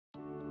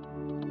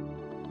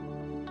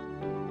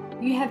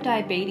You have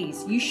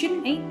diabetes. You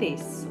shouldn't eat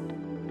this.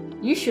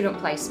 You shouldn't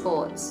play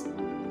sports.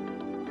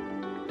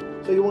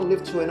 So you want to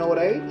live to an old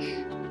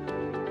age?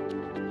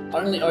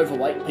 Only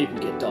overweight people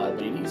get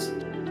diabetes.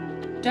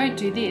 Don't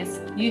do this.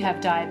 You have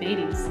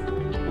diabetes.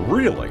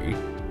 Really?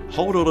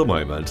 Hold on a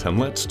moment and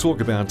let's talk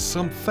about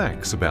some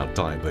facts about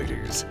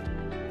diabetes.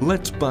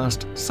 Let's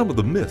bust some of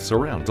the myths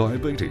around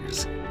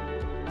diabetes.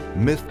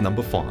 Myth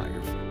number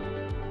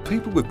 5.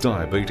 People with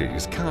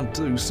diabetes can't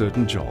do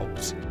certain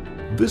jobs.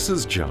 This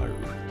is Joe.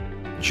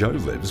 Joe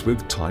lives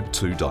with type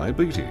 2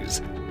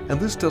 diabetes, and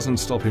this doesn't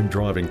stop him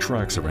driving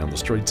trucks around the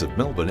streets of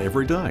Melbourne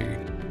every day,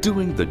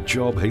 doing the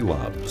job he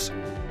loves.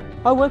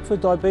 I work for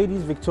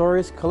Diabetes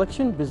Victoria's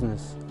collection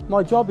business.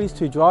 My job is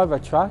to drive a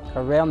truck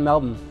around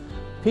Melbourne,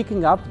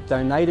 picking up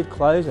donated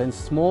clothes and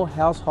small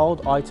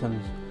household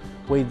items.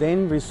 We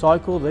then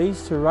recycle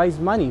these to raise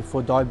money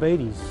for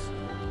diabetes.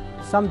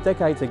 Some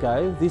decades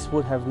ago, this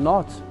would have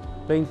not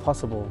been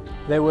possible.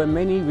 There were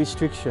many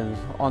restrictions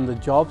on the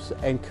jobs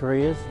and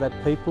careers that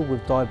people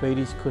with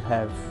diabetes could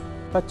have.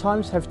 But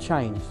times have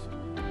changed,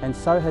 and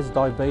so has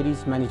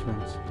diabetes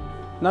management.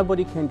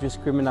 Nobody can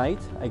discriminate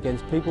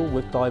against people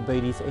with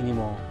diabetes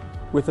anymore.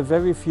 With a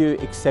very few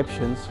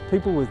exceptions,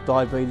 people with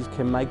diabetes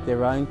can make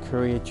their own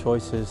career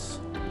choices.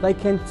 They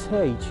can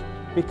teach,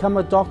 become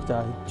a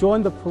doctor,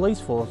 join the police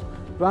force,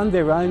 run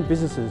their own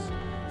businesses,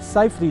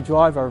 safely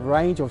drive a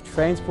range of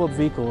transport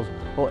vehicles,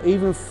 or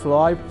even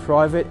fly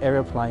private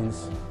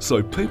aeroplanes.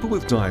 So people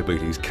with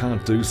diabetes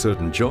can't do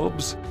certain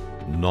jobs?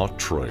 Not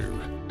true.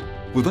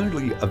 With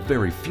only a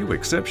very few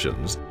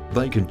exceptions,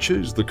 they can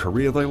choose the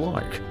career they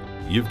like.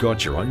 You've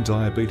got your own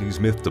diabetes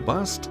myth to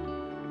bust?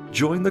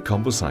 Join the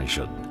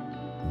conversation.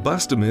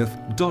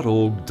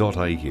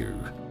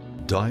 bustamyth.org.au.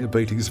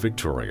 Diabetes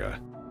Victoria.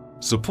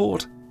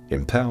 Support,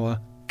 empower,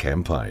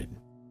 campaign.